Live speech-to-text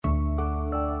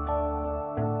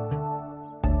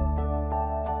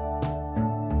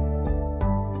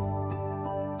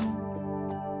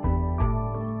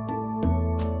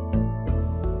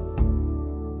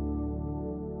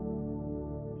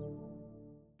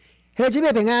弟兄姊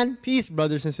妹平安。 Peace,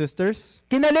 brothers and sisters.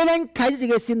 今日呢，咱開始一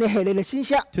個新的系列嘅信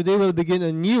息， Today we'll begin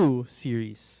a new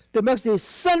series. 題目是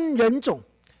新人種。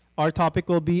 Our topic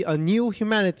will be a new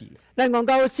humanity. 咱講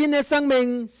到新嘅生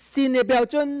命、新嘅標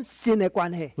準、新嘅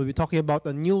關係。 We'll be talking about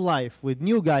a new life with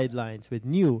new guidelines, with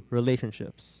new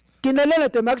relationships. 今日呢個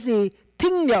題目是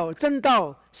聽了真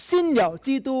道，信了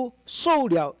基督，受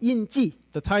了印記。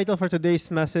 The title for today's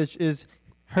message is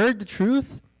Heard the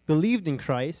Truth, Believed in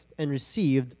Christ, and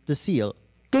Received the Seal.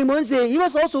 經文是以弗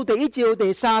所書第1章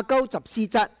第39、14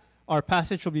節。 Our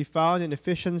passage will be found in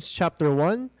Ephesians chapter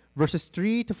 1, verses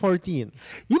 3 to 14.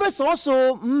 以弗所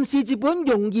書唔是一本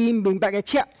容易明白嘅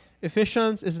冊，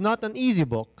 Ephesians is not an easy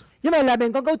book 因為裏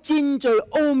面講到真罪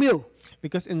奧妙。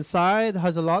 because inside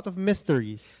has a lot of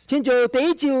mysteries, 請做第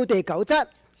1章第9節，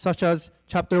 such as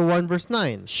chapter 1, verse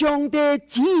 9. 上帝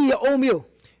旨意奧妙。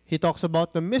 He talks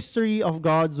about the mystery of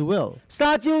God's will.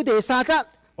 3章第3節，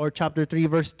 Or chapter 3,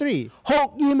 verse 3, 學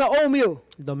驗嘅奧妙。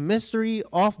 the mystery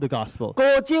of the gospel.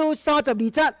 5章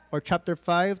32節， Or chapter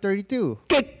 5, 32,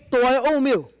 極大嘅奧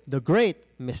妙。 the great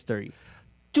mystery.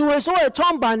 就係所謂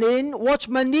創辦人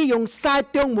Watchman Lee 用7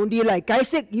種門理嚟解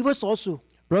釋以弗所書，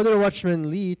 Brother Watchman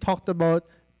Lee talked about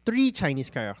 3 Chinese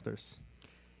characters: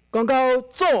 講到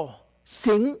坐、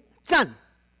行、站。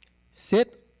 sit,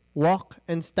 walk,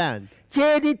 and stand. 坐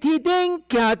喺天頂，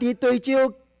行喺對照，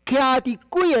徛喺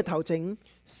鬼嘅頭前。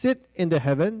 Sit in the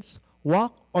heavens,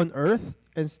 walk on earth,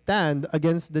 and stand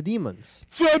against the demons.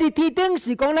 坐喺天頂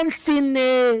是講咱新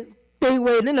嘅地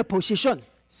位，咱嘅 position。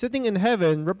 Sitting in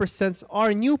heaven represents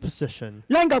our new position.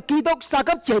 咱及基督三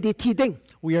級坐喺天頂，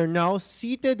 We are now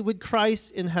seated with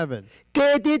Christ in heaven. 坐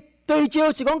喺對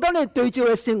照是講今日對照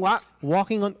嘅生活。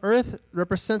 Walking on earth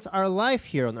represents our life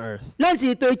here on earth. 咱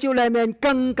是對照裏面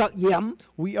更加鹽，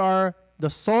 We are the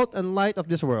salt and light of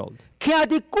this world. 徛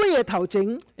喺鬼嘅頭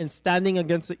前， And standing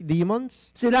against the demons,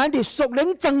 是咱哋屬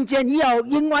靈爭戰以後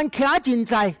永遠徛真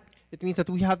在。 it means that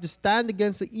we have to stand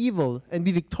against the evil and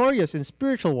be victorious in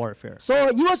spiritual warfare. 所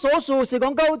以以弗所書是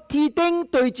講到天頂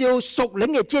對照屬靈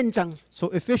嘅戰爭。 So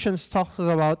Ephesians talks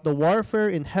about the warfare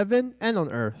in heaven and on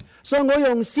earth. 所以我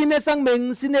用新嘅生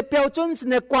命、新嘅標準、新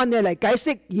嘅觀念嚟解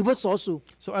釋以弗所書。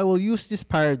 So I will use this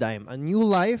paradigm, a new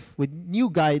life with new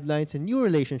guidelines and new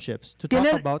relationships, to talk Can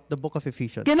I- about the book of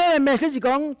Ephesians. 今日嘅 message 是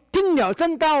講聽了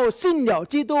真道，信了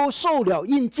基督，受了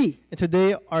印記。 And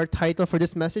today our title for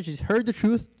this message is Heard the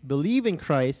Truth, Believe in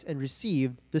Christ, and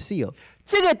Received the Seal.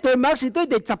 這個題目是對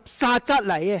第13節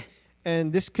嚟嘅。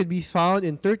 And this could be found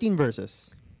in 13 verses.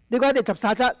 你講第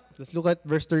13節， Let's look at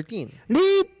verse 13. 你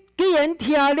既然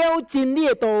聽了真理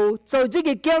嘅道，就這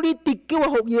個叫你得救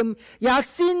嘅福音，也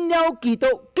信了基督。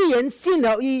既然信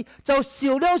了伊，就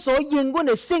受了所應允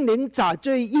嘅聖靈查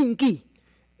罪印記。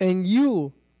 And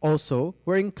you also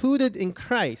were included in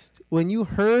Christ when you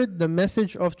heard the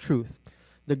message of truth,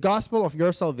 the gospel of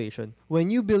your salvation. When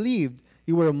you believed,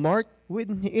 you were marked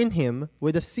in him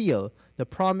with a seal, the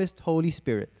promised Holy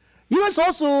Spirit. 以弗所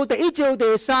書第1章第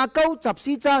39、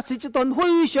14節是一段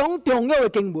非常重要嘅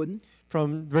經文。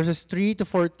 From verses 3 to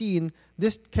 14,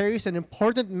 this carries an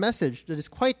important message that is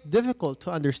quite difficult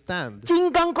to understand. 真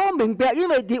艱苦明白，因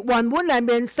為喺原文裏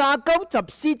面39、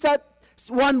14節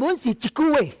原文是一句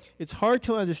話， It's hard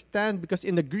to understand because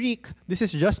in the Greek, this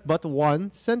is just but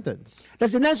one sentence. 但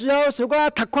是咱需要小可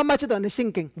讀看下這段嘅聖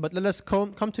經， But let us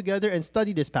come together and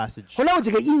study this passage 好，咱有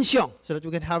一個印象。 so that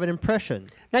we can have an impression.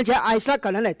 咱就艾撒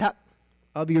教咱嚟讀。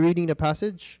 I'll be reading the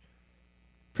passage.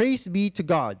 Praise be to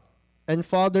God and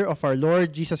Father of our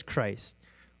Lord Jesus Christ,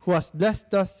 who has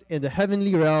blessed us in the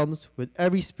heavenly realms with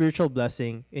every spiritual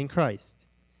blessing in Christ.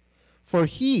 For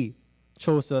he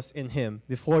chose us in him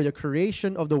before the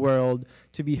creation of the world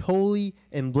to be holy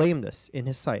and blameless in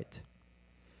his sight.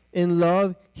 In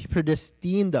love, he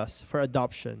predestined us for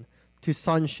adoption to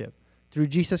sonship through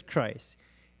Jesus Christ,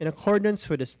 in accordance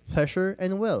with his pleasure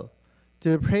and will, to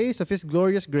the praise of his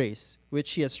glorious grace,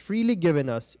 which he has freely given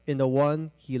us in the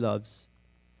one he loves.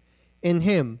 In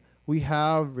him we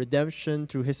have redemption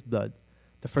through his blood,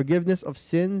 the forgiveness of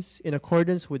sins in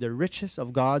accordance with the riches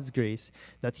of God's grace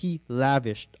that he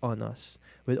lavished on us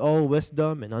with all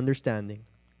wisdom and understanding.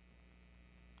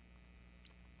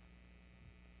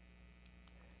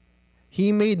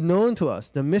 He made known to us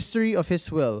the mystery of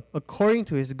his will according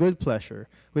to his good pleasure,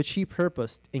 which he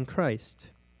purposed in Christ,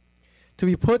 to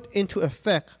be put into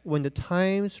effect when the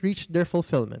times reached their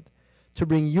fulfillment, to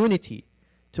bring unity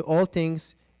to all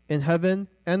things in heaven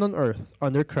and on earth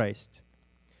under Christ.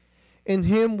 In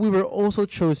him we were also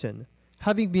chosen,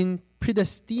 having been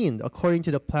predestined according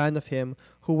to the plan of him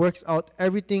who works out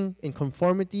everything in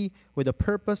conformity with the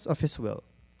purpose of his will,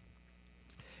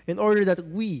 in order that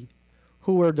we,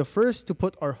 who were the first to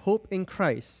put our hope in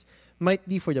Christ, might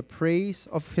be for the praise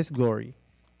of his glory.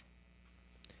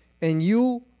 And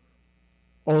you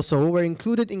also were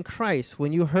included in Christ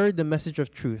when you heard the message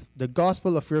of truth, the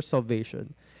gospel of your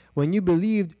salvation. When you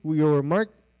believed, you were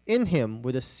marked in him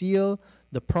with a seal,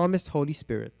 the promised Holy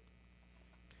Spirit,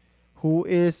 who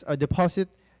is a deposit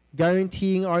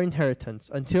guaranteeing our inheritance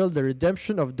until the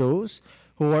redemption of those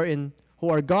who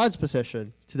are God's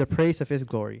possession, to the praise of his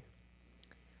glory.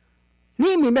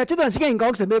 你明白這段聖經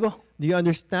講什麼不？ Do you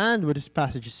understand what this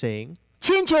passage is saying?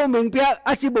 清楚明白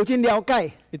還是無真了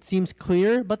解？ It seems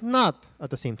clear, but not at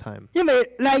the same time, 因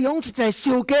為內容實在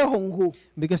少幾豐富。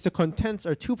 because the contents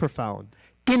are too profound.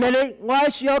 今日咧，我係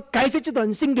需要解釋這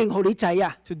段聖經給你知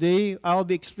啊！ Today, I'll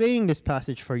be explaining this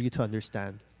passage for you to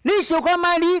understand. 你小看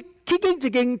買你去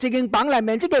進一間房裏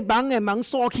面，這個房嘅門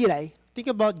鎖起來， Think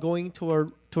about going to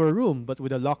a room, but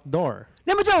with a locked door.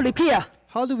 你要怎樣入去啊？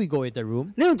 How do we go in the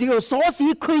room? 你用這個鎖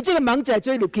匙開這個門就係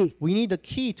最入去。 We need a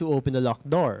key to open the locked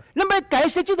door. 你要解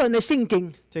釋這段嘅聖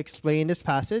經， To explain this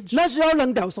passage, 你需要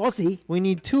兩條鎖匙， we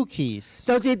need two keys.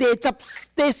 就是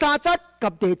第三節及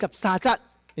第14節。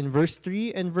 In verse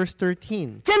 3 and verse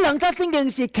 13. 這兩節聖經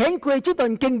是掀開這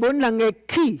段經文人嘅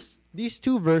key。 These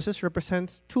two verses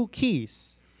represents two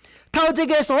keys. 頭一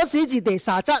個鎖匙是第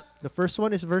三節， The first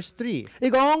one is verse 3. 伊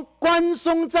講關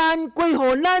頌讚歸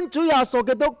乎咱主耶穌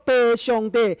基督被上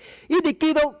帝，伊哋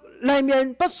基督裡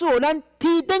面不屬咱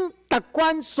天頂特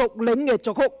權屬靈嘅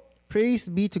祝福。 Praise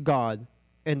be to God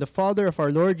and the Father of our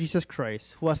Lord Jesus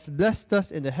Christ, who has blessed us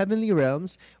in the heavenly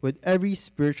realms with every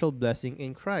spiritual blessing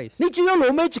in Christ. 你主要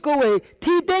攞尾一個話，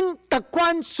天頂特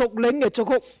權屬靈嘅祝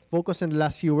福。 Focus on the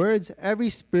last few words,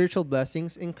 every spiritual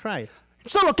blessings in Christ.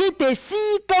 所以落去第4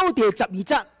到第12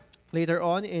節， Later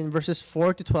on in verses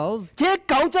 4 to 12, 這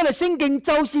9節嘅聖經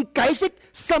就是解釋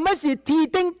什麼是天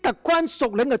頂特權屬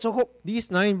靈嘅祝福。 these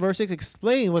 9 verses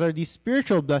explain what are these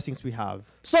spiritual blessings we have.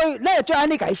 所以咧，再按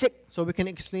你解釋， So we can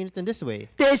explain it in this way.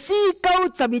 第4到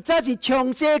12節是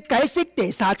詳細解釋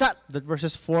第3節。 That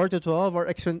verses 4 to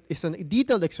 12 is a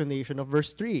detailed explanation of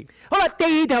verse 3. 好啦，第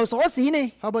二條鎖匙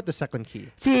呢 How about the second key?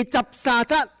 是13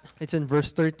節。 It's in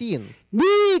verse 13. 你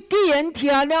既然聽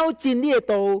了真理的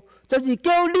道，就是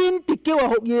叫恁得救嘅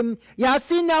福音，也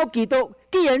信了基督。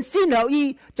既然信了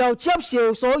伊，就接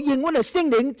受所應允嘅聖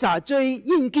靈查罪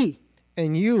印記。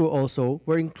 And you also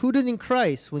were included in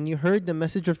Christ when you heard the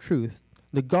message of truth,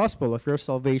 the gospel of your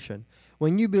salvation.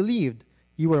 When you believed,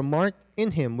 you were marked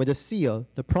in him with a seal,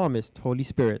 the promised Holy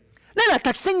Spirit. 你嚟讀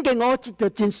聖經，我就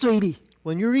真衰哩。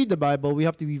 When you read the Bible, we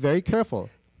have to be very careful.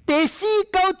 第4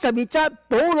到12節，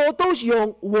保羅都是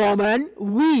用我們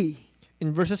we，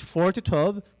 In verses 4 to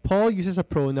 12, Paul uses a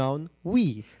pronoun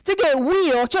we. 這個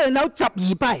we 出現咗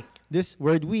12擺， This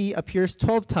word we appears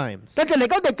 12 times. 但係嚟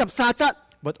到第13節，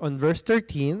 But on verse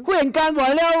 13, 忽然間話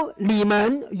了你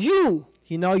們 you，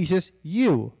 he now uses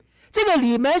you. 這個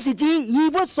你們是指以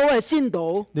弗所嘅信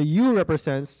徒。 The you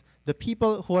represents the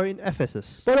people who are in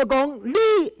Ephesus. 保羅講：你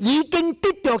已經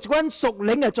得着這款屬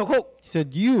靈嘅祝福， He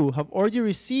said, you have already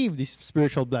received these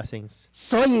spiritual blessings.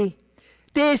 所以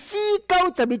第4到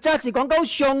12節是講到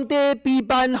上帝備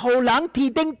辦後人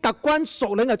天頂特權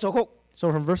屬靈嘅祝福。 So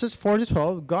from verses 4 to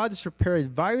 12, God has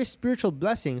prepared various spiritual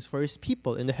blessings for his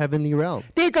people in the heavenly realm.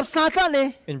 第13節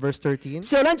呢， In verse 13,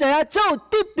 上人就係就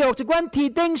得着這款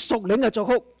天頂屬靈嘅祝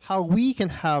福。 how we can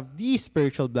have these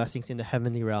spiritual blessings in the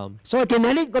heavenly realm. 所以今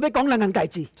日呢，我要講兩件大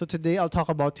事。 So today I'll talk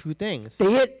about two things. 第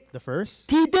一， The first,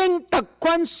 天頂特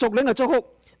權屬靈嘅祝福；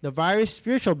 the various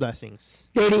spiritual blessings.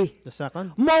 第二， The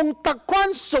second, 望特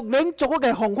權屬靈祝福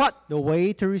嘅方法。 the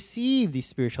way to receive these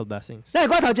spiritual blessings. 你係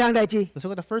講頭一件大事， Let's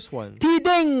look at the first one, 天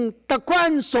頂特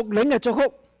權屬靈嘅祝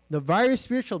福。 the various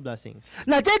spiritual blessings.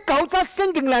 嗱，這9節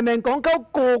聖經裡面講到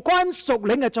各關屬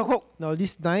靈嘅祝福， Now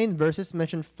these 9 verses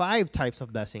mention 5 types of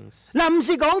blessings. 嗱唔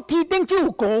是講天頂只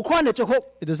有各關嘅祝福，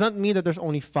 It does not mean that there's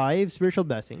only 5 spiritual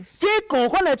blessings, 這各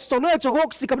關嘅屬靈嘅祝福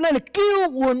是同咱嘅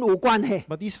救恩有關係。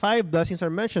 but these 5 blessings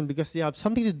are mentioned because they have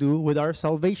something to do with our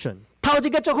salvation. 頭一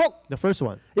個祝福， The first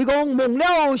one, 伊講蒙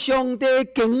了上帝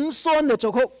揀選嘅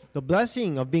祝福。 the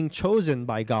blessing of being chosen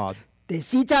by God. 第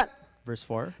4節。 Verse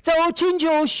 4, 就親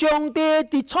像上帝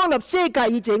喺創立世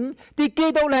界以前，喺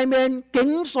基督裏面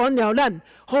揀選了咱，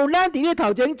互咱喺呢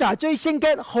頭前查罪聖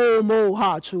潔，毫無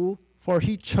瑕疵。 for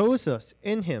he chose us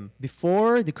in him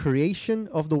before the creation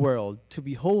of the world to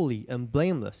be holy and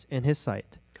blameless in his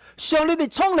sight. 上帝哋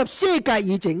創立世界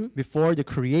以前， before the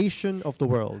creation of the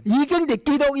world. 已經喺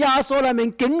基督耶穌裏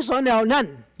面揀選了咱。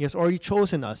 He has already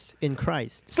chosen us in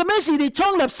Christ. 什麼是你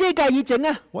創立世界以前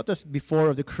啊？ What does before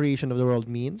of the creation of the world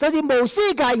mean? 就是無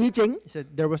世界以前， He said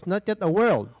there was not yet a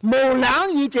world, 無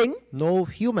人以前， no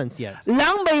humans yet. 人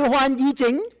未犯以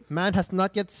前， Man has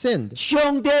not yet sinned.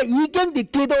 上帝已經喺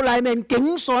基督裏面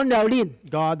揀選了你。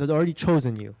 God had already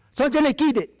chosen you. 所以你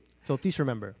記得， So please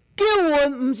remember, 救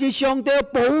恩唔是上帝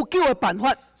補救嘅辦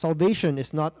法， salvation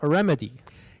is not a remedy.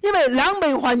 因為人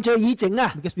未犯罪以前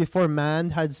啊， Because before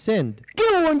man had sinned,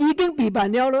 救恩已經備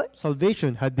辦了咯。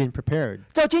 salvation had been prepared.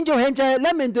 就正像現在你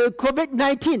面對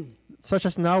COVID-19。 Such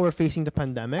as now we're facing the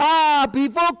pandemic.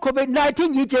 Before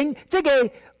COVID-19 以前，即個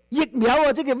疫苗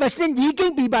啊，即個 vaccine 已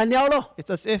經備辦了咯。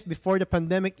 It's as if before the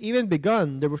pandemic even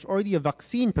begun, there was already a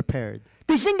vaccine prepared.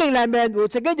 喺聖經裏面有一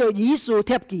個叫以斯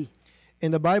帖記， In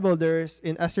the Bible, there's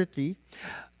in Esther 3,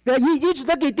 以斯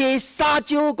帖記第3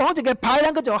章講一個歹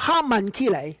人叫做哈曼起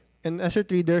來， in Esther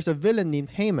 3, there's a villain named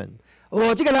Haman.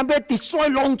 即個人要奪衰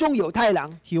囊中猶太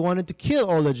人。 He wanted to kill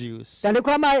all the Jews. 但你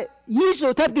看埋以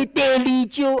斯帖記第2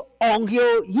章王后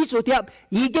以斯帖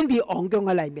已經喺王宮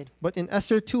嘅裏面， But in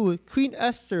Esther 2, Queen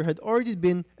Esther had already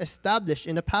been established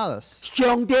in the palace.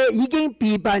 上帝已經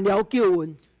備辦了救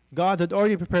恩。 God had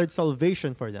already prepared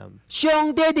salvation for them.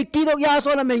 上帝喺基督耶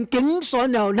穌裏面揀選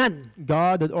了咱，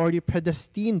 God had already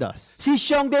predestined us. 是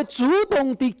上帝主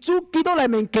動喺主基督裏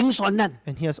面揀選咱。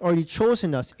 And He has already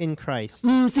chosen us in Christ.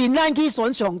 唔是咱去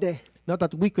選上帝， Not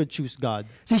that we could choose God,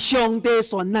 是上帝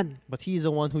選咱。 but He is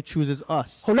the one who chooses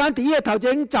us. 互咱第一個頭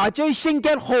前查罪聖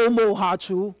潔毫無瑕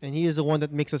疵， And He is the one that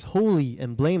makes us holy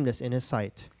and blameless in His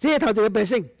sight. 這個頭前嘅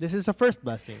blessing。 This is the first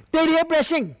blessing. 第二個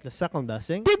blessing， The second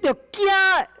blessing, 得到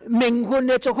家名分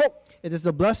嘅祝福。 it is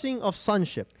the blessing of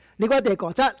sonship. 你講第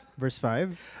5節， Verse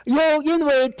 5, 又因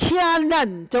為聽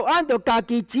咱就按照家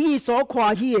己旨意所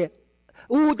歡喜嘅，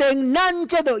有定咱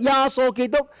接到耶穌基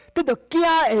督得到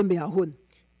家嘅名分。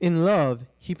 In love,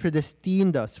 He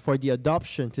predestined us for the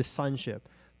adoption to sonship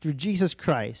through Jesus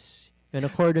Christ in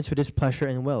accordance with His pleasure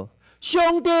and will.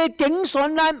 上帝揀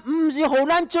選咱，唔是互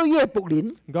咱做伊嘅僕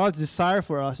人， God's desire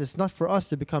for us is not for us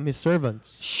to become His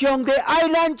servants, 上帝愛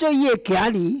咱做伊嘅家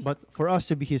兒， but for us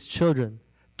to be His children.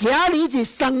 家兒是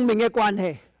生命嘅關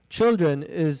係， Children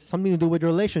is something to do with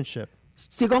relationship.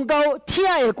 是講到聽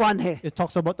嘅關係。 It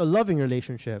talks about a loving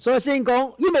relationship. 所以先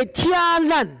講，因為聽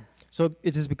咱， So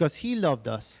it is because He loved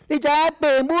us. 你知影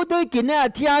父母對囡仔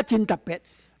聽真特別。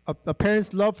 A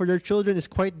parent's love for their children is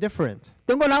quite different.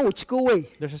 中國人有一句話，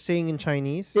 There's a saying in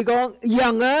Chinese, 你講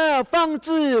養兒方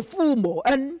知父母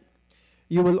恩。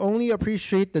 you will only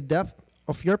appreciate the depth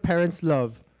of your parents'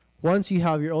 love once you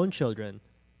have your own children.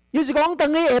 有時講，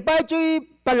當你下擺追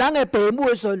別人嘅父母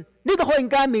嘅時候，你就忽然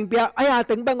間明白，哎呀，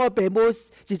頂擺我父母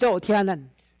是做有聽咱。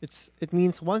 It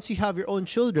means once you have your own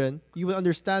children, you will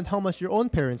understand how much your own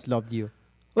parents loved you.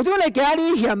 有種你家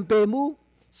裡嫌父母，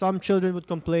 Some children would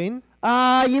complain,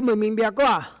 伊唔明白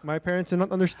我， my parents do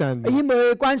not understand 伊 me.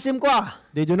 唔關心我，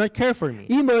 They do not care for me.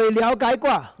 伊唔了解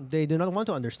我。 They do not want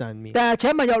to understand me. 但係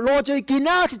請問又攞最囡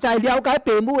仔實在了解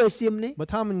父母嘅心呢？ But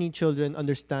how many children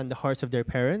understand the hearts of their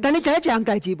parents? 但你就一樣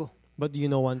計字噃， But do you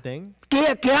know one thing?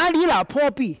 家裡嗱破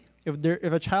壁，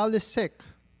 If a child is sick,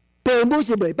 父母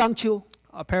是未幫手。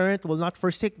 a parent will not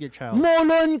forsake their 無 child.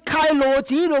 論開羅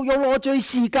子路用攞最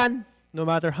時間， No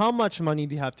matter how much money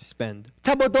they have to spend.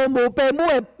 差不多冇父母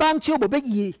嘅幫手無必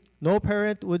要。 No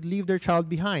parent would leave their child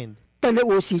behind. 但係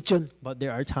有時陣， But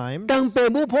there are times 當父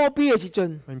母破壁嘅時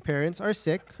陣， when parents are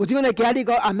sick, 有種你家裡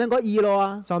個唔免個意咯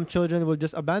啊。 some children will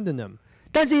just abandon them.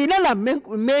 但是咱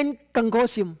唔免更可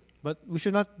心， But we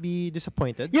should not be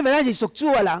disappointed 因為咱是屬主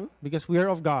嘅人， because we are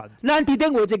of God. 咱鐵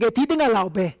定有一個鐵定嘅老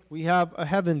爸， We have a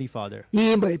heavenly Father.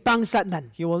 伊未幫殺咱。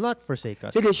 He will not forsake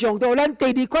us. 這個上到咱第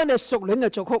二款嘅屬靈嘅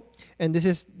祝福， And this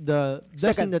is the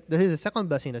blessing Second. this is the second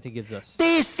blessing that He gives us.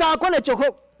 第三款嘅祝福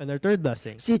And our third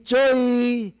blessing, 是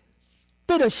最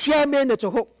得到赦免嘅祝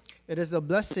福。 it is the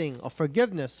blessing of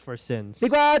forgiveness for sins. 你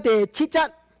看第7節，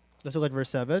 Let's look at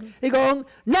verse 7. 你講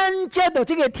咱接到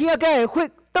這個天嘅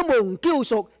血得蒙救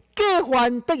贖，過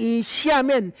犯得以赦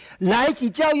免，乃是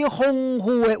照於豐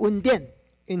富嘅恩典。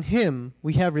 In Him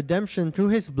we have redemption through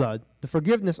His blood, the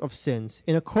forgiveness of sins,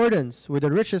 in accordance with the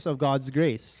riches of God's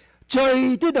grace.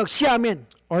 罪得到赦免，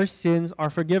 Our sins are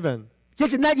forgiven. 這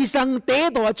是咱一生第一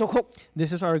大嘅祝福。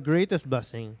 This is our greatest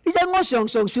blessing. 你知我常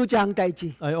常少這樣代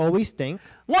志， I always think,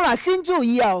 我若信主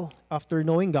以後， after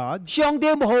knowing God, 上帝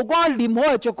無予我任何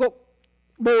嘅祝福，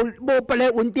無別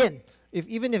嘅恩典，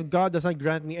 even if God does not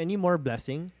grant me any more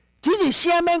blessing, 只是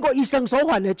赦免我一生所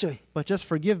犯嘅罪。but just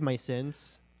forgive my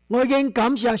sins, 我已經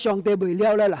感謝上帝為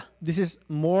了啦， This is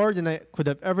more than I could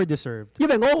have ever deserved, 因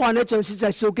為我犯嘅罪實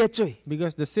在少嘅罪，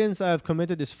 because the sins I have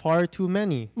committed is far too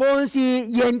many. 無論是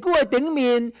言語嘅頂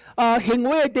面、行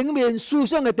為嘅頂面、思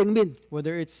想嘅頂面，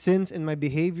 Whether it's sins in my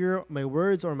behavior, my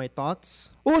words, or my thoughts,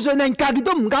 有時連家己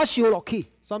都唔敢想落去。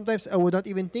 sometimes I would not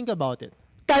even think about it.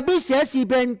 大比寫詩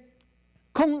篇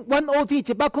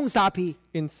103篇，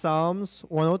 In Psalms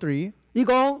 103, 伊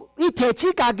講伊提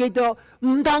起家己到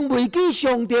唔通忘記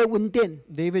上帝嘅恩典。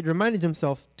 David reminded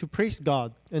himself to praise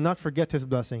God and not forget his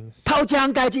blessings. 頭一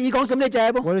項大字伊講什麼就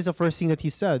係噃？ What is the first thing that he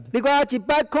said? 你講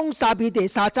103篇第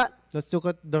3節， Let's look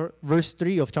at the verse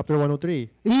 3 of chapter 103.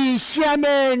 伊赦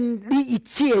免你一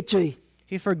切嘅罪。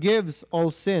 He forgives all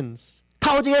sins.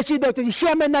 頭一個時代就是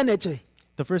赦免咱嘅罪。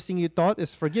 The first thing you thought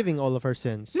is forgiving all of our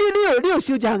sins. 你有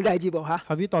少一項大字無嚇？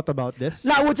 Have you thought about this?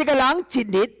 嗱，有一個人一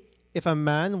日， If a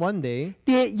man one day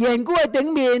喺言語嘅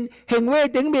頂面、行為嘅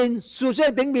頂面、思想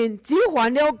嘅頂面，只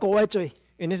犯了5個罪，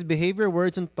 in his behavior,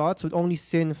 words, and thoughts would only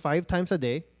sin 5 times a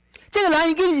day, 這個人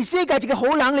已經是世界一個好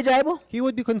人嘅，就係噃。 he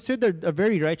would be considered a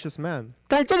very righteous man.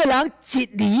 但這個人一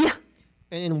年啊，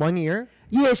 And in 1 year,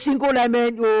 伊嘅身骨裏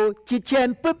面有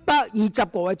1820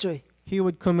個嘅罪。 he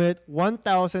would commit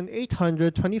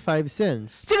 1,825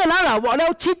 sins. 這個人若活了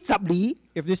70年，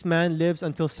 If this man lives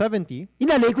until 70, 伊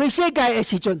若離開世界嘅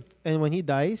時陣， and when he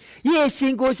dies, 伊嘅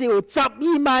身骨是有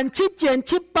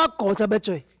12,750個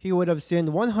罪。 he would have sinned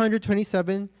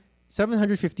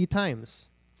 750 times.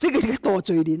 這個是個大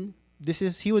罪人，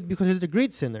 He would be considered a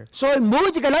great sinner. 所以每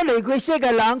一個人離開世界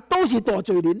嘅人都是大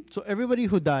罪人。 So everybody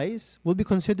who dies will be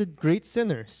considered great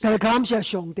sinners. 但係感謝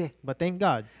上帝， But thank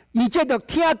God, 而且就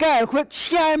聽解嘅血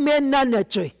赦免咱嘅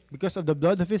罪， because of the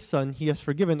blood of his son, he has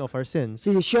forgiven of our sins.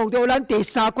 這是上帝有咱第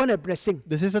3關嘅 blessing。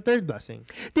 This is the third blessing.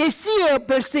 第4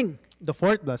個 blessing The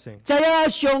fourth blessing. 就係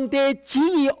上帝旨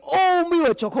意奧妙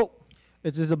嘅祝福。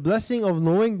 It is the blessing of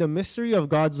knowing the mystery of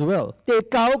God's will. 第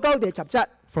9到第10節。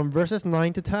 From verses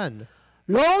 9 to 10.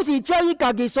 攏是照伊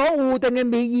家己所有定嘅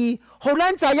美意，互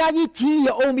咱知影伊旨意嘅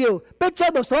奧妙，必照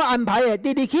着所安排嘅，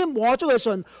直直去滿足嘅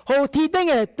順，互天頂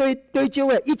嘅對照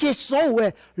嘅一切所有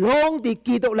嘅，攏佇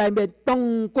基督裏面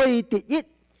同歸第一。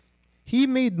 He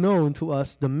made known to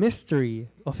us the mystery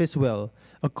of his will,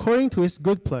 according to his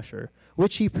good pleasure,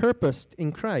 which he purposed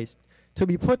in Christ, to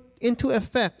be put into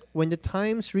effect when the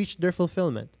times reach their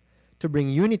fulfillment, to bring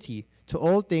unity to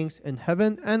all things in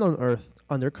heaven and on earth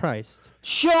under Christ.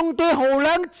 上帝互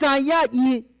咱知影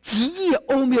伊旨意嘅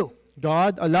奧妙，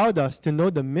 God allowed us to know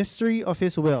the mystery of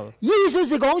his will. 意思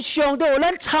是講上帝互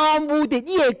咱參與佇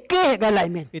伊嘅計劃嘅裏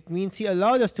面。 It means he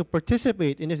allowed us to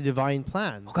participate in his divine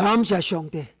plan. 感謝上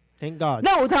帝， Thank God.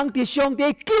 咱有通佇上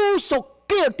帝救贖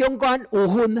計劃中間有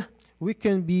份啊！ We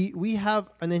have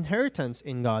an inheritance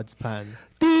in God's plan.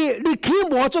 佇你去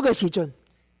滿足嘅時陣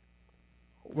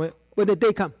When,，when the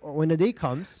day come。 when the day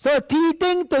comes, 所以天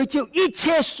頂對照一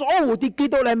切所有的基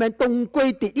督裏面同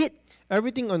歸第一。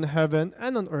 everything on heaven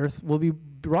and on earth will be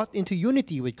brought into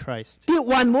unity with Christ. 喺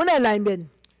原文嘅裏面，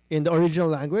 In the original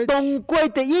language, 同歸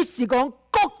第一是講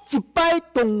各一擺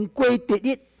同歸第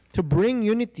一， to bring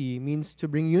unity means to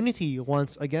bring unity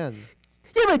once again.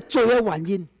 因為罪嘅原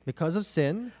因， Because of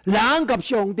sin, 人及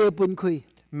上帝分開，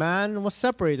 man was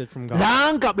separated from God.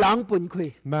 人及人分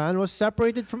開， Man was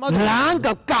separated from other 人 men.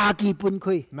 及家己分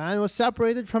開， Man was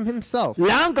separated from himself.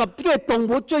 人及這個動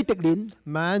物最敵人，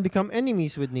 Man become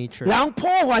enemies with nature. 人破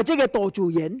壞這個大自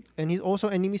然， And he's also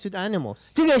enemies with animals.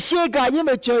 這個世界因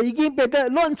為罪已經變得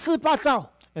亂七八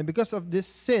糟。 And because of this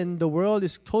sin, the world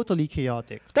is totally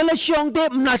chaotic. 但係上帝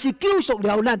唔係是救贖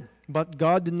了咱， But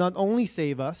God did not only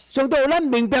save us, 上帝讓咱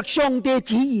明白上帝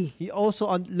旨意， he also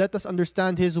let us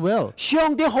understand his will.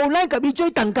 上帝讓咱及伊做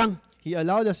同工。 He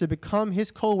allowed us to become his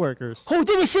co-workers 好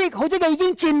這個已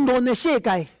經戰亂嘅世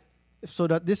界， so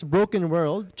that this broken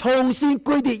world 重新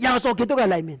歸到耶穌基督嘅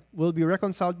裏面， will be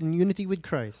reconciled in unity with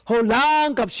Christ, 好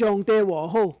人及上帝和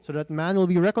好， so that man will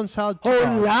be reconciled 好 to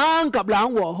God. 人及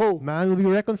人和好， Man will be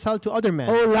reconciled to other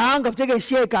好 men, 人及這個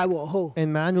世界和好， and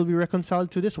man will be reconciled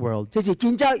to this world. 這是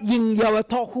真正榮耀嘅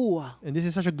託付啊！ And this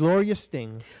is such a glorious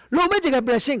thing. 落尾一個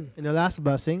blessing， And the last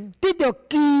blessing, 得到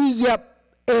基業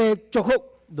嘅祝福。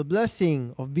 the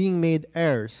blessing of being made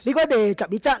heirs. 你看第11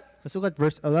節， Let's look at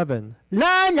verse 11.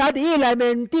 咱也喺裏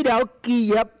面得了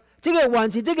基業，這個還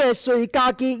是這個隨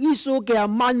家己意思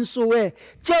嘅萬數嘅，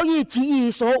照伊旨意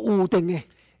所預定嘅。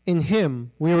 In him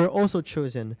we were also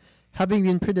chosen, having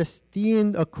been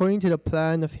predestined according to the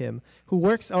plan of him who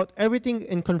works out everything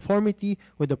in conformity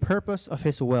with the purpose of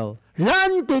his will.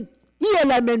 咱喺伊嘅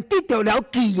裏面得到了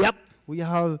基業。 We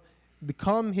have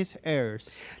become his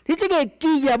heirs. 你這個基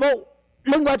業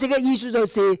另外一個意思就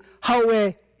是後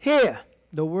嘅 heir，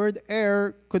 The word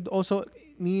heir could also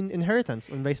mean inheritance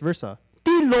and vice versa.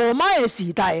 喺羅馬嘅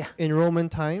時代啊， In Roman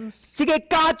times, 一個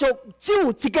家族只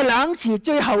有一個人是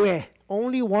最後嘅，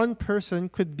 only one person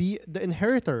could be the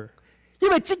inheritor. 因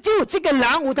為只有這個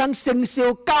人有通承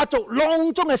受家族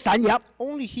囊中嘅產業。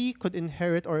 Only he could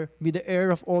inherit or be the heir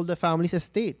of all the family's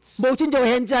estates. 無親像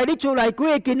現在你出嚟幾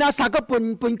個囡仔三個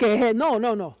分家嘅 ，no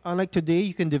no no。 Unlike today,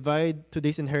 you can divide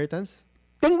today's inheritance.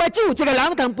 頂擺只有一個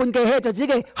人通分家嘅，就只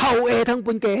個後裔通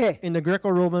分家嘅。 In the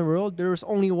Greco-Roman world, there was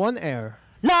only one heir,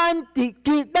 咱哋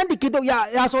基督耶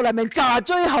穌裏面查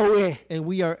最後嘅， and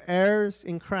we are heirs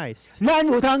in Christ. 咱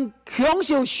有通享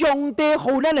受上帝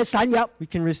後咱嘅產業。 We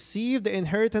can receive the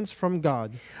inheritance from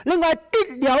God. 另外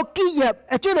得了基業，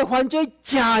即係犯罪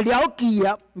查了基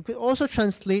業， We could also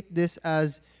translate this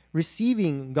as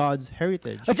receiving God's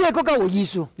heritage. 即係更加有意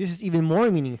思。 This is even more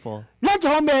meaningful. 咱一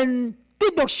方面得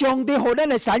到上帝後咱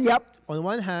嘅產業， On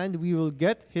one hand, we will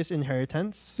get his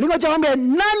inheritance. 另外一方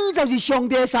面，咱就是上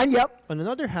帝嘅產業。 On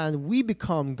another hand, we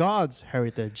become God's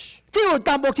heritage. 即係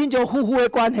淡薄親像夫婦嘅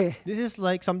關係 This is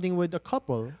like something with a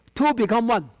couple, ，two become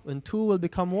one。 when two will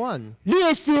become one. 你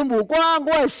嘅心無我，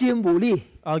我嘅心無你，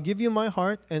 I'll give you my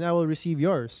heart, and I will receive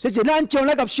yours. 這是咱將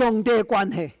來及上帝嘅關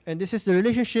係。 And this is the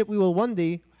relationship we will one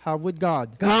day have with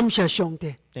God. 感謝上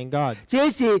帝， Thank God. 這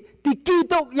是喺基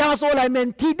督耶穌裏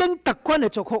面天頂特權嘅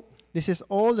祝福。 This is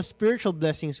all the spiritual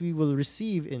blessings we will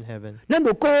receive in heaven. 咱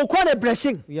有高寬嘅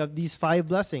blessing， We have these 5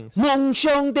 blessings. 蒙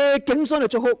上帝景選嘅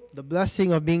祝福， The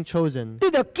blessing of being chosen, 得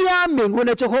到家名分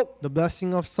嘅祝福， the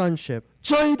blessing of sonship,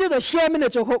 罪得到赦免嘅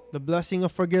祝福， the blessing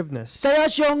of forgiveness, 就有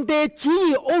上帝旨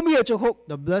意奧秘嘅祝福，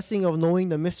 the blessing of knowing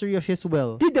the mystery of his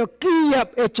will, 得到基業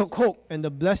嘅祝福。 and the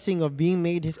blessing of being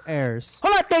made his heirs. 好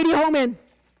啦，第二方面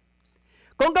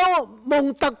講到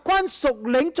蒙特權屬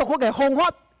靈祝福嘅方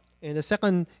法。 And the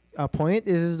second point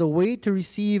is the way to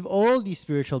receive all these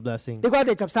spiritual blessings. 你睇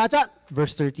第13節，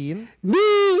 Verse 13. 你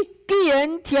既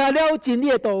然聽了真理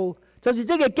嘅道，就是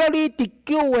這個叫你得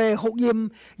救嘅福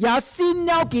音，也信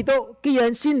了基督。既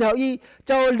然信了伊，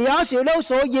就領受了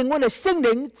所應允嘅聖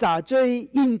靈查罪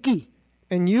印記。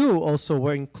 And you also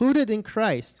were included in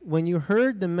Christ when you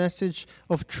heard the message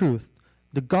of truth,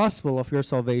 the gospel of your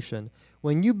salvation.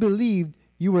 When you believed,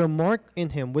 you were marked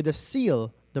in him with a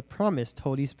seal, the promised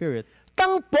Holy Spirit.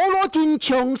 當保羅真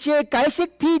詳細解釋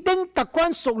天頂特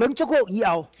權屬靈祝福以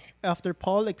後， After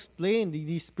Paul explained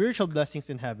these spiritual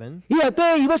blessings in heaven, 伊又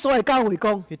對伊個所謂教會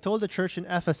講： he told the church in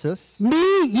Ephesus, 你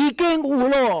已經有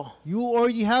咯， you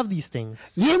already have these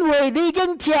things 因為你已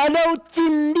經聽了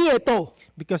真理嘅道，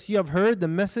 because you have heard the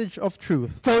message of truth,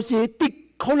 就是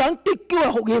可能得救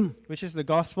嘅福音。 which is the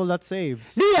gospel that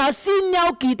saves. 你也信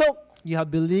了基督， You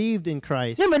have believed in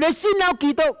Christ 因為你信了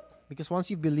基督， because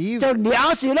once you believe, 就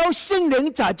領受了聖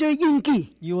靈查罪印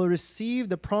記。 you will receive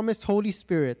the promised Holy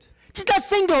Spirit. 即係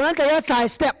聖經咧就有三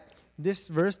step， This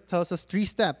verse tells us 3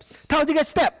 steps. 頭一個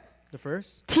step The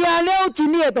first, 聽了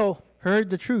真理嘅道， heard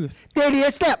the truth. 第二個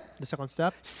step The second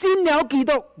step, 信了基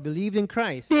督， believed in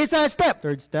Christ. 第三 step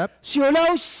Third step, 受了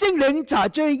聖靈查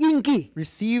罪印記。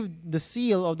 received the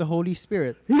seal of the Holy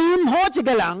Spirit. 任何一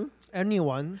個人，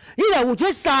 Anyone, 你就有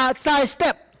這三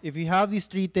step， if you have these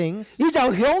 3 things, 你就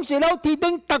享受了天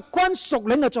頂特權屬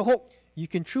靈嘅祝福。 you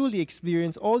can truly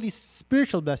experience all these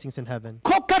spiritual blessings in heaven.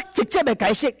 確切直接嘅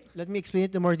解釋， Let me explain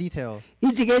it in more detail. 你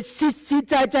一個實實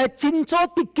在在清楚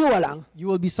得救嘅人。You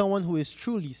will be someone who is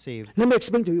truly saved. Let me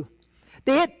explain to you。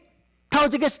第一，頭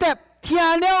一個 step，聽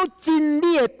了真理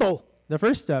嘅道， The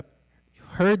first step,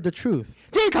 heard the truth.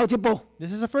 這係頭一步。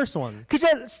 This is the first one. 其實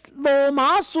羅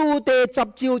馬書第10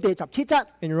章第17節，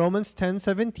 In Romans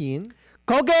 10:17,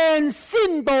 嗰件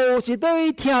信道是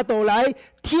對聽道來，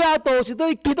聽道是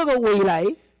對基督嘅回來。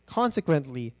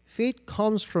 consequently, faith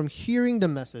comes from hearing the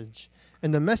message,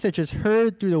 and the message is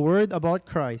heard through the word about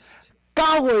Christ.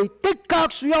 教會的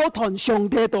確需要傳上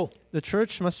帝道， The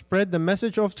church must spread the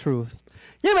message of truth,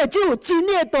 因為只有真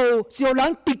理嘅道是有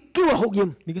人得救嘅福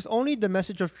音。 because only the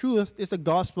message of truth is the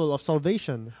gospel of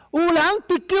salvation. 有人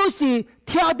得救是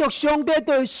聽到上帝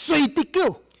對誰得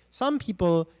救， Some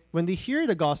people, when they hear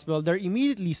the gospel, they're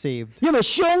immediately saved, 因為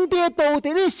上帝嘅道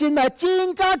對你心內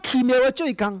真真奇妙嘅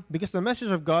最近。 because the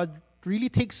message of God really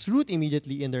takes root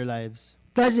immediately in their lives.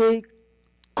 但是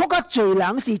確實罪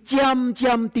人是漸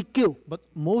漸得救。 But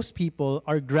most people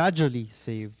are gradually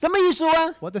saved. 什麼意思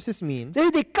啊？ What does this mean? 你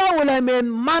哋教會裏面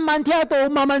慢慢聽到，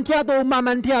慢慢聽到，慢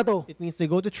慢聽到， It means they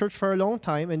go to church for a long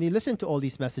time and they listen to all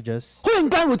these messages. 忽然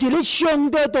間有一日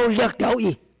上帝道掠到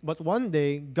伊， But one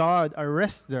day, God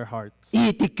arrests their hearts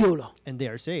伊得救了。 and they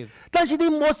are saved. 但是你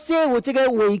末世有這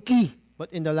個危機， But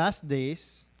in the last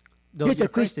days, there'll be a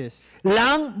Christ- crisis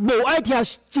人無愛聽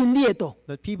真理嘅道。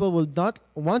 that people will not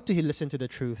want to listen to the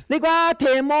truth. 你看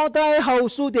提摩太後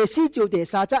書第4章第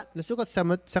3節， Let's look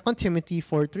at 2 Timothy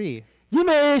 4:3. 因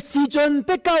為時陣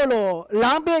必到咯，人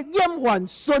必厭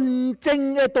煩純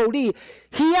正嘅道理，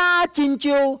喜愛真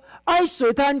招，愛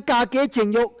隨貪家嘅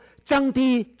情慾，增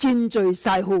添真罪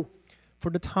財富。 For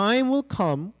the time will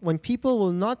come when people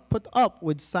will not put up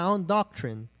with sound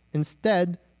doctrine.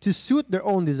 Instead, to suit their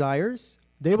own desires,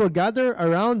 they will gather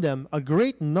around them a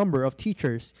great number of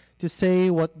teachers to say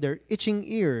what their itching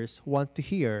ears want to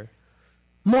hear.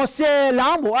 莫說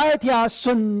人無愛聽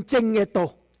純正嘅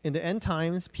道， In the end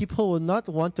times, people will not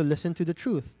want to listen to the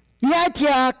truth. 伊愛聽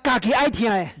家己愛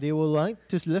聽嘅。 They will like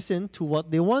to listen to what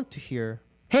they want to hear.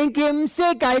 現今世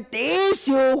界第一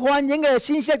受歡迎嘅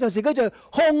信息就是叫做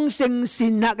豐盛善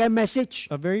惡嘅 message。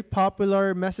 A very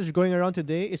popular message going around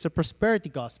today is a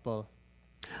prosperity gospel.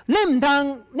 你唔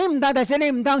通，但是你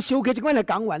唔通小氣一關嚟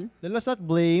講完。 Let us not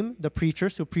blame the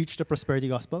preachers who preach the prosperity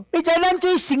gospel. 你就係咱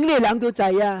最省嘅人都知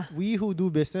啊， We who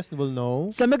do business will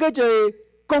know. 什麼叫做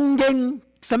供應，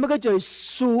什麼叫做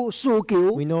訴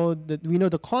求。 We know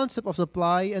the concept of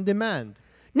supply and demand.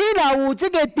 你若有這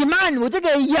個 demand，有這個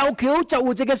要求，就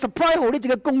有這個 supply 好你，這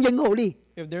個供應好你。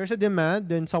 If there is a demand,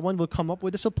 then someone will come up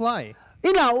with a supply. 你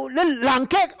若你人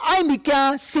客愛物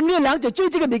件，省嘅人就追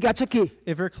這個物件出去。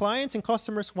 If your clients and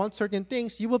customers want certain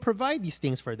things, you will provide these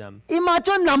things for them. 伊嘛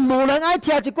將人無人愛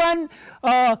聽一關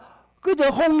叫做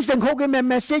豐盛好嘅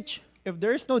message。 If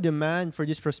there is no demand for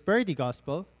this prosperity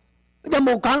gospel, 就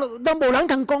冇講，都冇人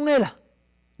肯講嘅啦。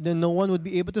 then no one would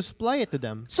be able to supply it to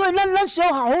them. 所以咱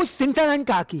想好好省察咱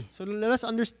家己， So let us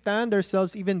understand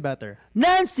ourselves even better.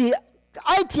 咱是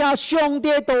愛聽上帝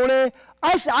道咧，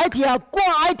還是愛聽我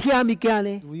愛聽物件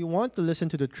咧？ Do we want to listen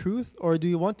to the truth or do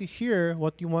you want to hear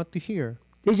what you want to hear?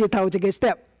 呢是頭一個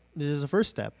step， This is the first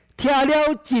step. 聽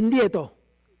了真理嘅道。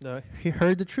 He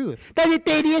heard the truth. 但是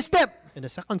第二個 step， And the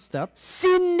second step,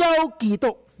 信了基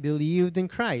督。 believed in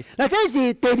Christ. 嗱，這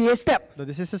是第二個 step， So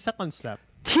this is the second step.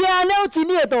 聽了真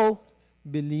理嘅道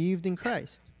Believed in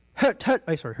Christ.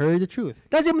 ，heard。Heard the truth.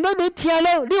 但是唔通你聽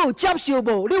了，你有接受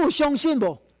無？你有相信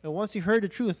無？ And once you heard the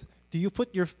truth, do you put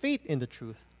your faith in the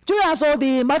truth? 主耶穌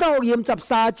喺馬太福音13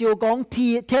章講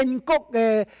天國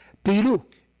嘅比喻，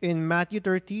 In Matthew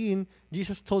 13,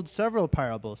 Jesus told several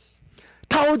parables.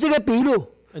 頭一個比喻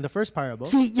And the first parable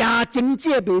是夜整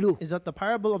者嘅比喻。 is that the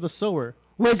parable of the sower.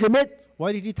 為什麼？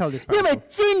 Why did he tell this 因為 parable?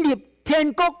 進入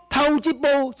天國頭一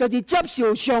步就是接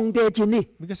受上帝嘅真理。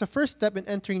 Because the first step in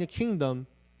entering the kingdom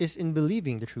is in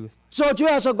believing the truth. 所以主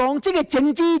耶穌講，這個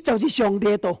種子就是上帝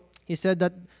嘅道。 He said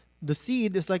that the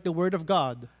seed is like the word of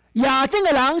God. 夜整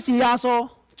嘅人是耶穌，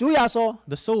主耶穌。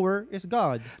 The sower is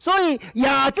God. 所以夜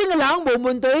整嘅人冇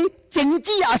問題，種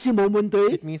子也是冇問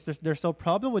題， It means there's no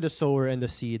problem with the sower and the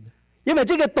seed. 因為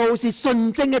這個道是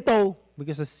純正嘅道。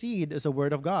 Because the seed is the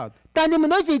word of God. 但你們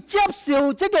都是接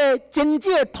受這個種子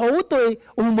嘅土地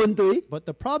有問題， But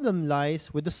the problem lies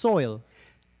with the soil.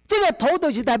 這個土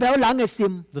地是代表人嘅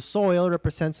心。 The soil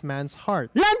represents man's heart.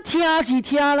 咱聽是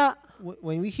聽啦，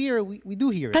 When we hear, we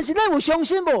do hear 但 it. 是咱有相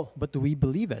信無？ But do we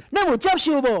believe it? 咱有接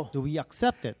受無？ Do we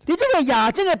accept it? 喺這個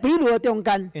夜整嘅比喻嘅中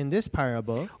間， In this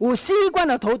parable, 有四款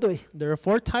嘅土地。 there are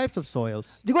 4 types of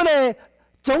soils. 如果你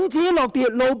種子落地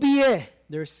路邊嘅，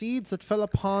 There are seeds that fell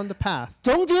upon the path.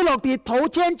 種子落地土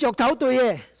淺石頭地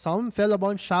嘅， Some fell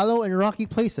upon shallow and rocky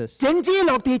places. 種子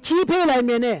落地刺皮裏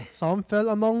面嘅， Some fell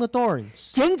among the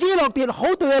thorns. 種子落地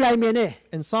好地嘅裏面嘅，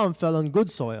 And some fell on good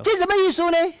soil. 這是乜意思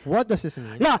呢？ What does this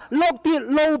mean? 嗱，落地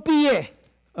路邊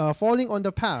嘅， Falling on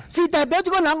the path. 是代表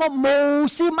這個人我無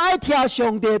心愛聽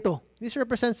上帝道， This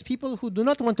represents people who do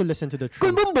not want to listen to the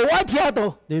根 truth. 本無愛聽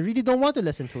道。 They really don't want to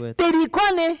listen to it. 第二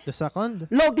款呢， The second,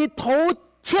 落地土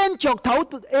淺石頭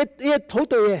嘅土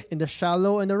地嘅， in the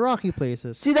shallow and the rocky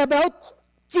places. 是代表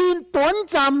真短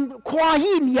暫歡喜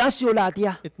領受啦啲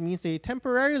啊， It means they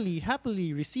temporarily,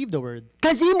 happily receive the word,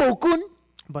 但是無根。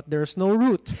 but there's no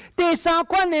root. 第三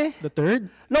款呢， The third,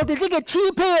 落地這個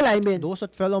刺皮嘅裏面， those that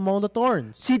fell among the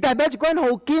thorns. 是代表一款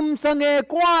好今生嘅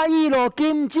掛意咯，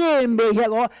今朝未吃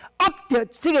我壓着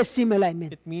這個心嘅裏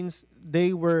面。 It means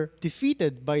they were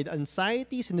defeated by the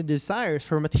anxieties and the desires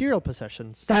for material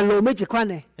possessions. 但係後尾一款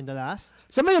呢， And the last,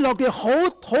 什麼落地好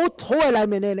嘅裏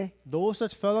面呢？ those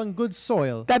that fell on good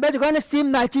soil. 代表一款嘅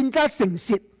心內真正誠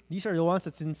實， These are the ones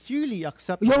that sincerely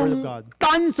accept the word of 用 God.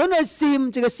 單純嘅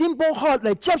心，這個心波渴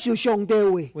嚟接受上帝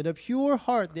嘅話， With a pure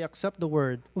heart, they accept the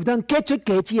word 有當結出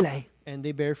果子嚟。 and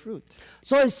they bear fruit.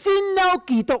 所以信了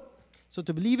基督， So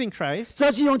to believe in Christ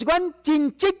就是用一款真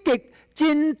積極、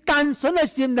真單純嘅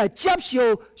心來接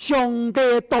受上帝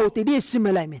嘅道喺你嘅心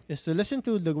嘅裏面。 is to listen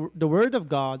to the word of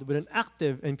God with an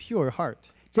active and pure heart.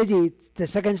 這是 the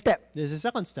second step。 This is the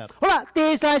second step. 好啦，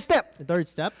第三 step， The third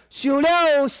step, 受了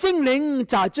聖靈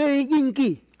查罪印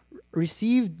記。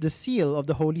 receive the seal of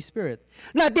the Holy Spirit.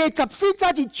 嗱，第14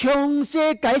節是詳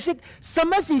細解釋什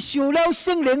麼是受了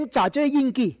聖靈查罪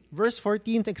印記。 Verse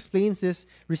 14 explains this,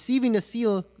 receiving the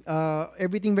seal,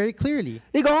 everything very clearly.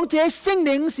 你講這聖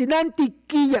靈是咱啲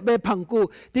基業嘅憑據，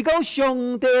你講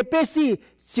上帝嘅百姓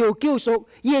受救贖，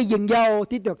伊嘅榮耀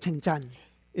得到稱讚。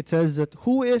 It says that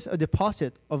who is a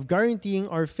deposit of guaranteeing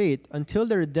our faith until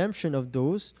the redemption of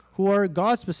those who are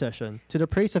God's possession to the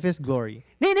praise of his glory.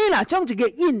 你嗱將一個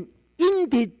印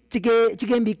喺一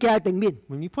個物件頂面，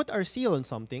 When we put our seal on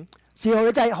something, 是好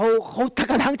你知好大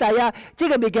家通知啊，這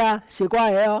個物件是我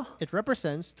嘅哦。 it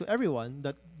represents to everyone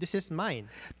that this is mine.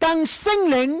 當聖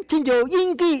靈親像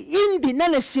印記印喺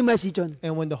咱嘅心嘅時陣，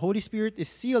 And when the Holy Spirit is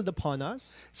sealed upon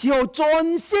us, 是好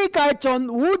全世界全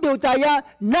宇宙知啊，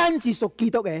咱是屬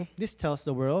基督嘅。 this tells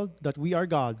the world that we are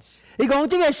God's. 你講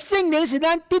這個聖靈是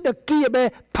咱得到基業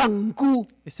嘅憑據。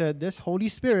 It said this Holy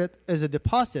Spirit is a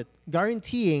deposit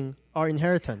guaranteeing our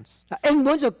inheritance. 英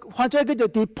文就換咗叫做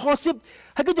deposit，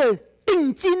係叫做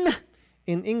定金啊，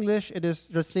 In English, it is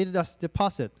translated as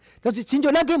deposit, 就是親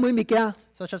像咱嘅每物件，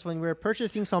 such as when we're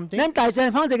purchasing something, 咱大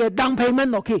細放一個 down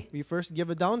payment 落去， we first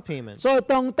give a down payment. 所以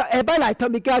當下擺嚟托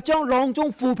物件，將兩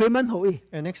種 full payment 好伊。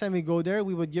 And next time we go there,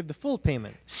 we would give the full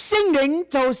payment. 聖靈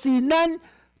就是咱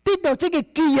得到這個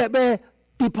基業嘅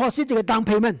deposit 這個 down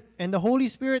payment， And the Holy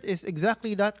Spirit is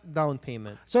exactly that down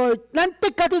payment. 所以咱的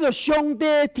確得到上帝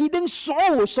提定所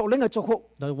有屬靈嘅祝福。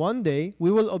 That one day we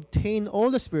will obtain all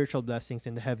the spiritual blessings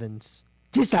in the heavens.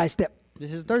 這三 step，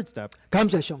 This is the third step. 感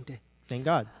謝上帝。 Thank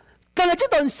God. 但係這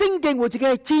段聖經有一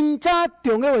個真正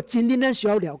重要嘅真理，咱需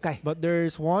要了解。 But there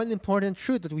is one important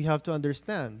truth that we have to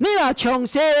understand. 你若詳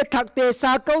細讀第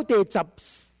3到第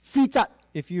14節。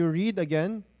 If you read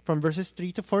again from verses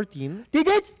 3 to 14, 喺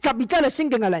這12節嘅聖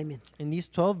經嘅裏面， in these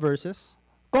 12 verses,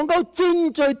 講到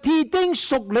真在天頂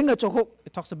屬靈嘅祝福。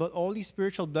 it talks about all these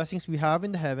spiritual blessings we have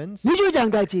in the heavens. 你要這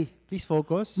樣記住， Please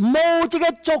focus. 冇一個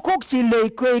祝福是離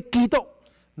開基督，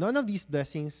 None of these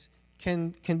blessings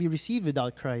can be received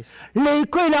without Christ. 離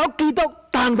開了基督，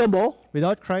當都冇。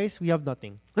 Without Christ, we have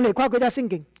nothing. 我哋看嗰隻聖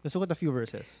經， Let's look at a few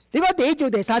verses. 你講第1章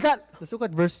第3節， Let's look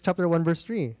at chapter 1, verse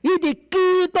 3. 呢啲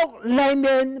基督裏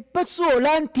面不屬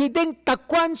咱天頂特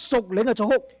關屬靈嘅祝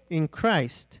福， In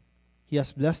Christ, He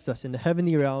has blessed us in the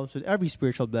heavenly realms with every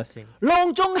spiritual blessing.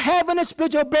 兩種 heaven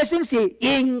spiritual blessing 是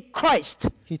in Christ。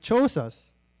 He chose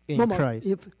us in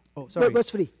Christ. Oh, sorry. Verse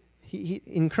 3。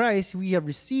 In Christ, we have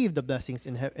received the blessings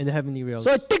in the heavenly realms.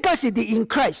 所以的確是啲 in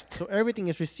Christ。 So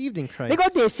everything is received in 你 Christ. 講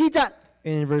第4節，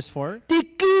 And in verse 4, 啲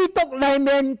基督裏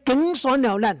面揀選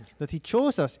了咱。 that He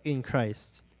chose us in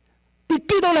Christ. 喺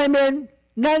基督裏面，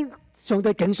咱上帝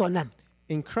揀選咱。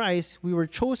 In Christ, we were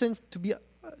chosen to be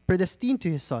predestined to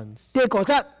His sons. 第5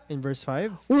節， In verse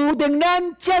 5, 有定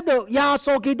咱接到耶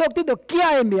穌基督得到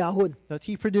家嘅名分 that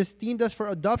He predestined us for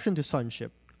adoption to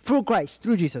sonship，through Christ。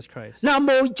 through Jesus Christ. 嗱，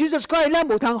冇 Jesus Christ，咱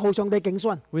無通互上帝揀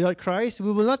選。 Without Christ,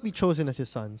 we will not be chosen as His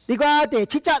sons. 你講第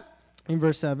7節， In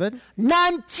verse 7,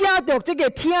 咱接到這個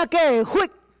天家嘅血，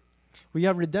 we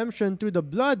have redemption through the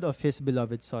blood of His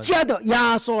beloved Son. 接到耶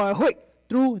穌嘅血。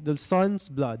 Through the Son's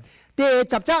blood. 第10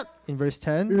節， In verse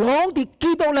 10, 攏喺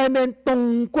基督裏面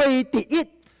同歸第一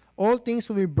all things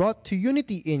will be brought to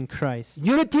unity in Christ.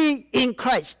 ，unity in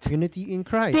Christ。 Unity in 第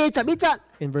Christ. 11節，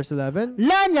 In verse 11,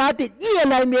 咱也喺伊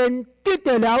嘅裏面得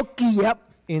到了基業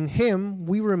in Him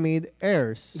we were made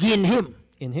heirs. in Him。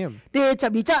 In Him. 第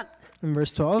12節， In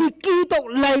verse 12, 喺基督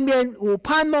裏面有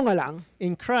盼望嘅人。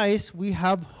 in Christ we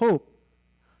have hope.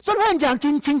 所以我講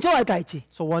真清楚嘅代志，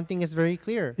 So one thing is very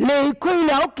clear. 離開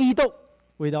了基督，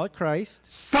 Without Christ,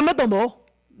 什麼都冇。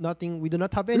 nothing, we do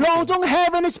not have 兩 anything. 種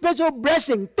heaven special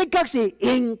blessing 的確是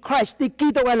in Christ，喺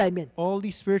基督嘅裏面。 All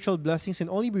these spiritual blessings can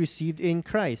only be received in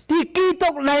Christ. 喺基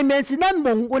督裏面是咱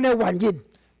蒙恩嘅原因。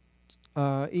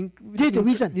 This is the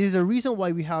reason. This is the reason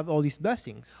why we have all these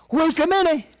blessings. 為什麼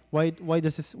呢？ Why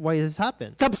does this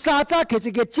happen? 13節其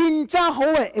實個真正好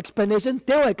嘅 explanation，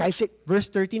點樣解釋？ Verse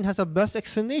 13 has a best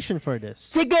explanation for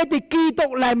this. 這個喺基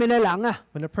督裏面嘅人啊，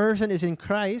 When a person is in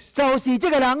Christ, 就是這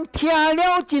個人聽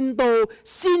了真道，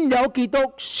信了基督，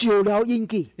受了印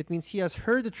記。 it means he has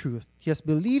heard the truth, he has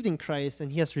believed in Christ,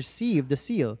 and he has received the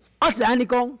seal. 我是按你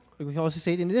講。 We can also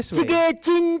say it in this 這 way. 個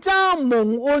真正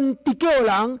蒙恩得救的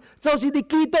人，就是喺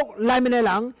基督裏面嘅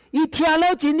人，伊聽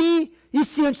了真理，伊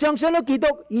相信了基督，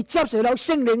伊接受了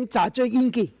聖靈查罪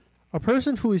印記。 A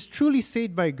person who is truly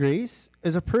saved by grace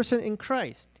is a person in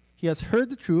Christ. He has heard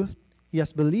the truth, he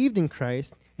has believed in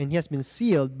Christ, and he has been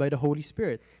sealed by the Holy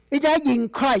Spirit. 而且 in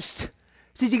Christ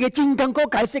是一個真艱苦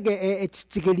解釋嘅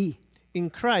一個字， In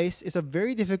Christ is a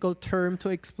very difficult term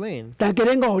to explain. 但係今日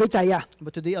我同你知啊，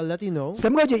 But today I'll let you know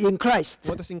什麼叫做 in Christ？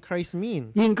 what does in Christ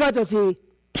mean. in Christ 就是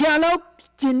聽了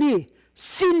真理，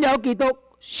信了基督，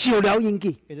受了印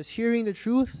記。 It is hearing the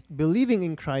truth, believing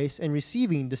in Christ, and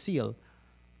receiving the seal.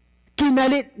 今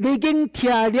日你已經聽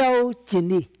了真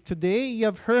理， Today you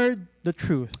have heard the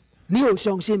truth. 你有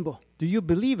相信不？ Do you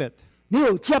believe it? 你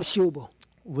有接受不？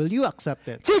 Will you accept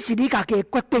it? 這是你家嘅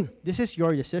決定。 This is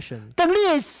your decision. 當你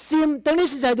嘅心，當你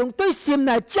實在用對心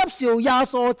來接受耶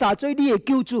穌查罪你嘅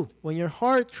救主， When your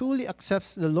heart truly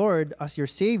accepts the Lord as your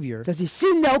Savior, 就是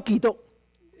信了基督，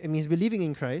 it means believing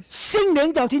in Christ, 聖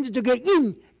靈就天主嘅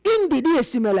印在你嘅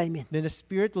心嘅裏面， then the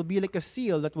Spirit will be like a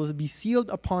seal that will be sealed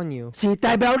upon you, 是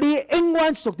代表你永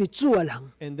遠屬於主嘅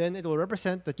人。 and then it will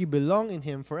represent that you belong in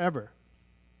Him forever.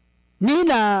 你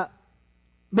若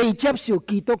未接受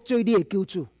基督做你嘅救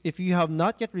主， If you have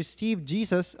not yet received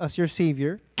Jesus as your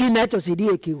Savior, 今日就是你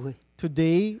嘅機會。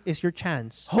 today is your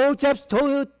chance. 好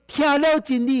聽了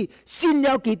真理，信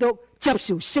了基督，接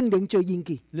受聖靈做印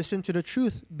記， Listen to the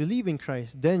truth, believe in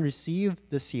Christ, then receive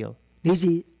the seal. 你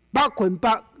是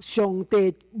100%上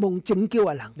帝蒙拯救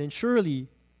嘅人， Then surely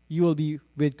you will be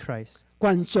with Christ.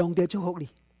 願上帝祝福你。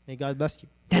 May God bless you.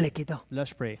 你嚟祈禱。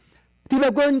 Let's pray. 天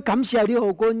父君感謝你，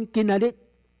何君今日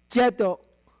接到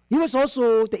以我所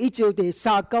述第1章第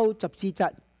39、14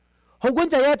節，何君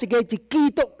就有一個是基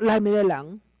督裏面嘅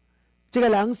人，這個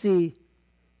人是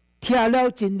聽了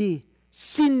真理，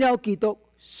信了基督，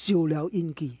受了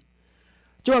印記。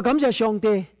最後感謝上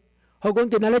帝，何君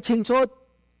今日清楚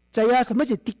知道什麼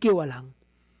是得救嘅人，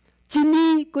真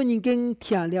理君已經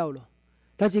聽了咯，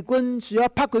但是君需要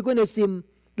拍開君嘅心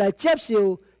來接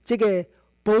受這個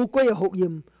寶貴嘅福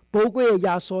音。寶貴嘅耶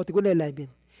穌喺佢哋裏面，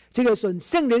這個信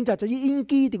聖靈就於印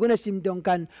記喺佢哋心中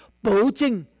間，保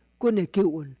證佢哋救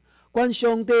恩。願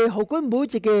上帝和佢每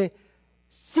一個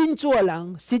信主嘅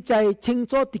人，實在清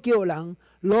楚得救嘅人，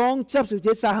攏接受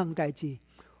這三項大事：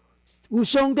有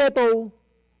上帝道，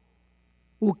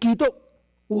有基督，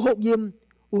有福音，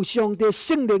有上帝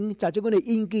聖靈就喺佢哋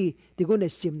印記喺佢哋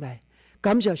心內。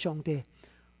感謝上帝，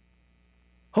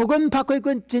和佢拍開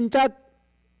佢真正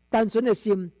單純嘅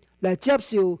心。來接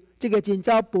受這個真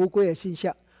正寶貴的信息，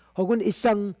和我們一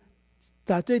生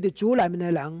在對的主裏面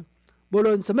的人，無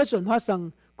論什麼事發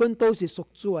生，我們都是屬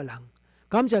主的人。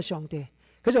感謝上帝，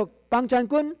繼續幫助我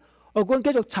們，和我們繼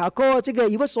續查考這個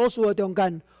以弗所書的中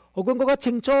間，和我們嗰個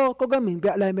清楚、嗰個明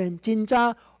白裏面真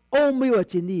正奧妙的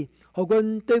真理，和我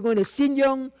們對我們的信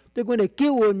仰、對我們的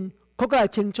救恩，更加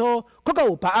清楚、更加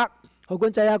有把握，和我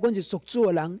們知道我們是屬主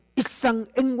的人，一生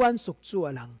永遠屬主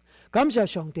的人。感謝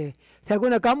上帝，聽我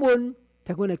哋感恩，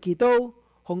聽我哋祈禱，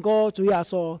奉個主耶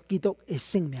穌基督嘅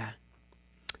聖名，阿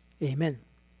門。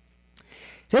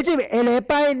喺這下禮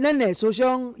拜，咱嚟思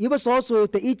想以弗所書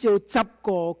第1章10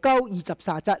到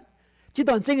23節，這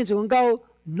段聖經就講到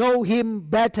Know Him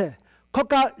Better， 更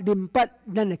加明白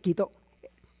咱嚟基督。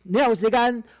你有時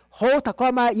間好讀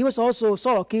看埋以弗所書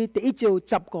所落去第1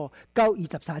章10到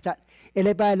23節，下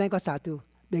禮拜咱個3度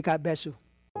，may God bless you。